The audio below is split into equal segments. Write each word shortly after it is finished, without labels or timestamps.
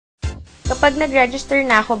Kapag nag-register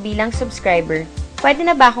na ako bilang subscriber, pwede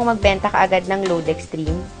na ba akong magbenta kaagad ng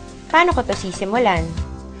Loadxtreme? Paano ko to sisimulan?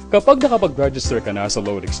 Kapag nakapag-register ka na sa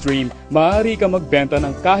Loadxtreme, maaari ka magbenta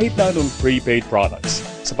ng kahit na anong prepaid products.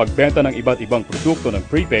 Sa pagbenta ng iba't ibang produkto ng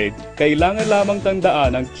prepaid, kailangan lamang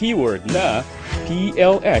tandaan ang keyword na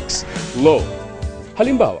PLX, Load.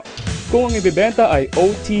 Halimbawa, kung ang ibibenta ay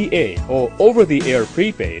OTA o over-the-air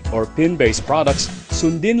prepaid or PIN-based products,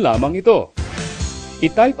 sundin lamang ito.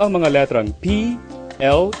 I-type ang mga letrang P,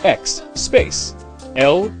 L, X, space,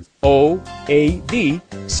 L, O, A, D,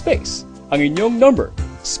 space, ang inyong number,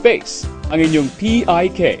 space, ang inyong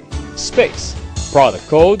PIK, space, product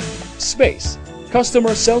code, space,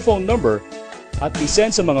 customer cellphone number, at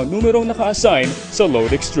isend sa mga numerong naka-assign sa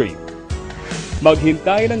Loadxtreme.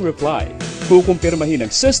 Maghintay ng reply. Kukumpirmahin ng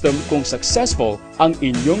system kung successful ang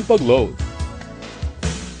inyong pag-load.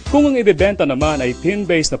 Kung ang ibebenta naman ay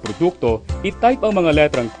PIN-based na produkto, i-type ang mga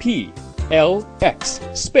letrang P, L, X,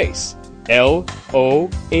 space, L,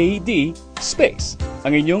 O, A, D, space,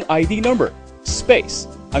 ang inyong ID number, space,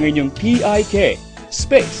 ang inyong PIK,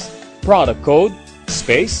 space, product code,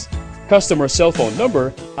 space, customer cellphone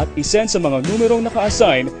number, at isend sa mga numerong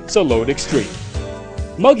naka-assign sa Loadxtreme.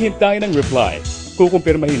 Maghintay ng reply.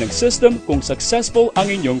 Kukumpirmahin ng system kung successful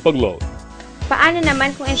ang inyong pag-load. Paano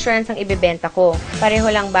naman kung insurance ang ibebenta ko? Pareho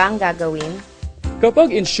lang ba ang gagawin?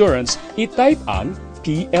 Kapag insurance, i-type ang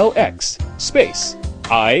PLX, space,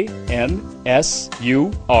 I-N-S-U-R-E,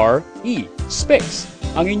 space,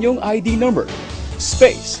 ang inyong ID number,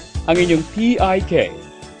 space, ang inyong PIK,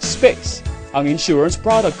 space, ang insurance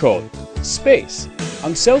product code, space,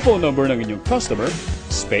 ang cellphone number ng inyong customer,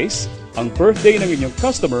 space, ang birthday ng inyong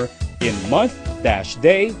customer in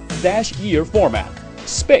month-day-year format,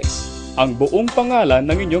 space, ang buong pangalan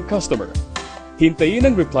ng inyong customer. Hintayin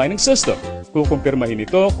ang reply ng system. Kukumpirmahin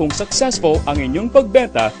ito kung successful ang inyong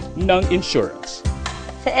pagbenta ng insurance.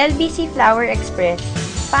 Sa LBC Flower Express,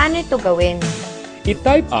 paano ito gawin?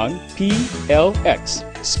 I-type ang PLX,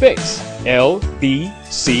 space, LBCFLEX,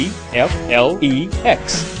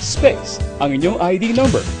 space, ang inyong ID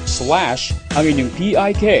number, slash, ang inyong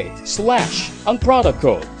PIK, slash, ang product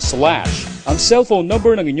code, slash, ang cellphone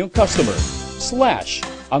number ng inyong customer, slash,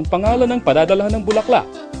 ang pangalan ng padadalhan ng bulaklak,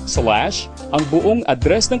 slash, ang buong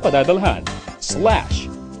address ng padadalhan, slash,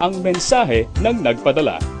 ang mensahe ng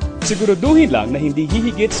nagpadala. Siguraduhin lang na hindi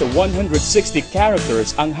hihigit sa 160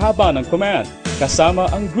 characters ang haba ng command, kasama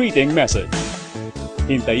ang greeting message.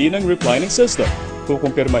 Hintayin ang reply ng system.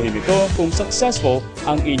 Kukumpirmahin ito kung successful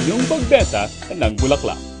ang inyong pagbenta ng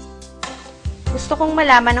bulaklak. Gusto kong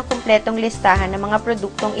malaman ang kumpletong listahan ng mga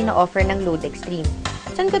produktong ino-offer ng Loadxtreme.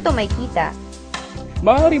 Saan ko ito makikita?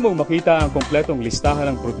 Maaari mong makita ang kumpletong listahan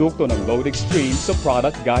ng produkto ng Loadxtreme sa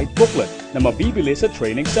Product Guide Booklet na mabibili sa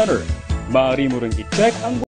Training Center. Maaari mo ring i-check ang